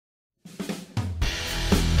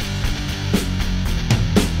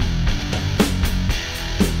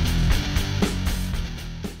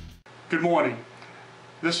Good morning.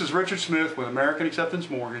 This is Richard Smith with American Acceptance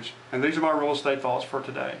Mortgage, and these are my real estate thoughts for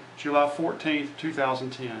today, July 14th,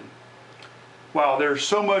 2010. Wow, there's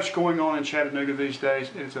so much going on in Chattanooga these days.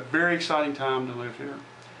 It's a very exciting time to live here.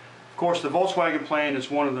 Of course, the Volkswagen plant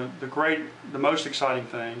is one of the most exciting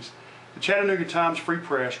things. The Chattanooga Times Free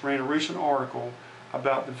Press ran a recent article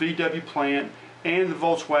about the VW plant and the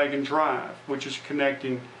Volkswagen Drive, which is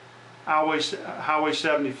connecting Highway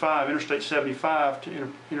 75, Interstate 75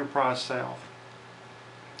 to Enterprise South.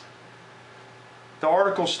 The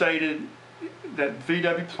article stated that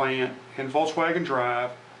VW plant and Volkswagen Drive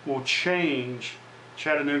will change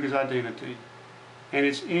Chattanooga's identity and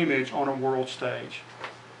its image on a world stage.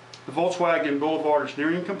 The Volkswagen Boulevard is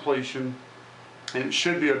nearing completion, and it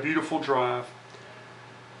should be a beautiful drive.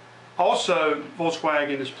 Also,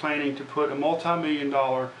 Volkswagen is planning to put a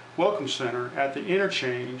multi-million-dollar welcome center at the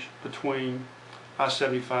interchange between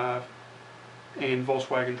I-75 and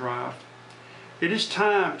Volkswagen Drive. It is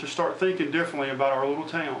time to start thinking differently about our little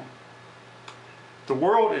town. The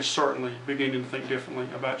world is certainly beginning to think differently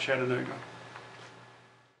about Chattanooga.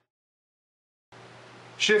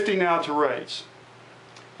 Shifting now to rates.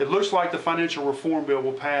 It looks like the financial reform bill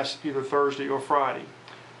will pass either Thursday or Friday.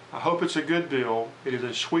 I hope it's a good bill. It is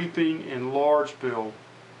a sweeping and large bill.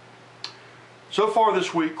 So far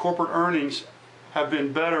this week, corporate earnings have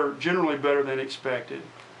been generally better than expected,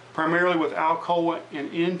 primarily with Alcoa and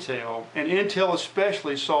Intel. And Intel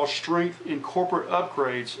especially saw strength in corporate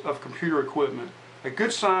upgrades of computer equipment. A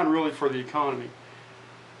good sign really for the economy.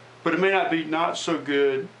 But it may not so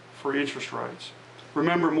good for interest rates.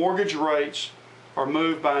 Remember, mortgage rates are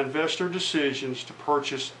moved by investor decisions to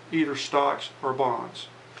purchase either stocks or bonds.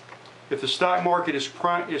 If the stock market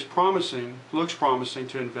looks promising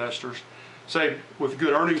to investors, say with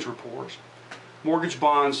good earnings reports, mortgage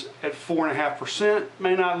bonds at 4.5%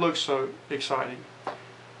 may not look so exciting.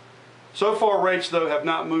 So far, rates though have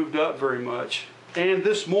not moved up very much, and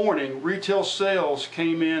this morning retail sales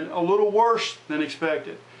came in a little worse than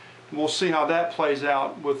expected. We'll see how that plays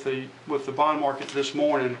out with the bond market this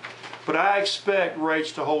morning, but I expect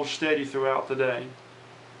rates to hold steady throughout the day,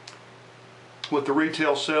 with the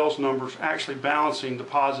retail sales numbers actually balancing the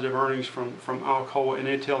positive earnings from Alcoa and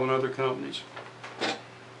Intel and other companies.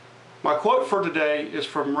 My quote for today is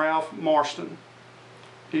from Ralph Marston.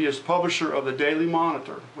 He is publisher of the Daily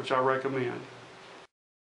Monitor, which I recommend.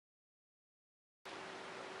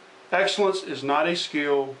 Excellence is not a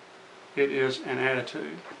skill, it is an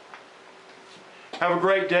attitude. Have a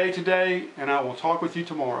great day today, and I will talk with you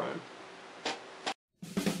tomorrow.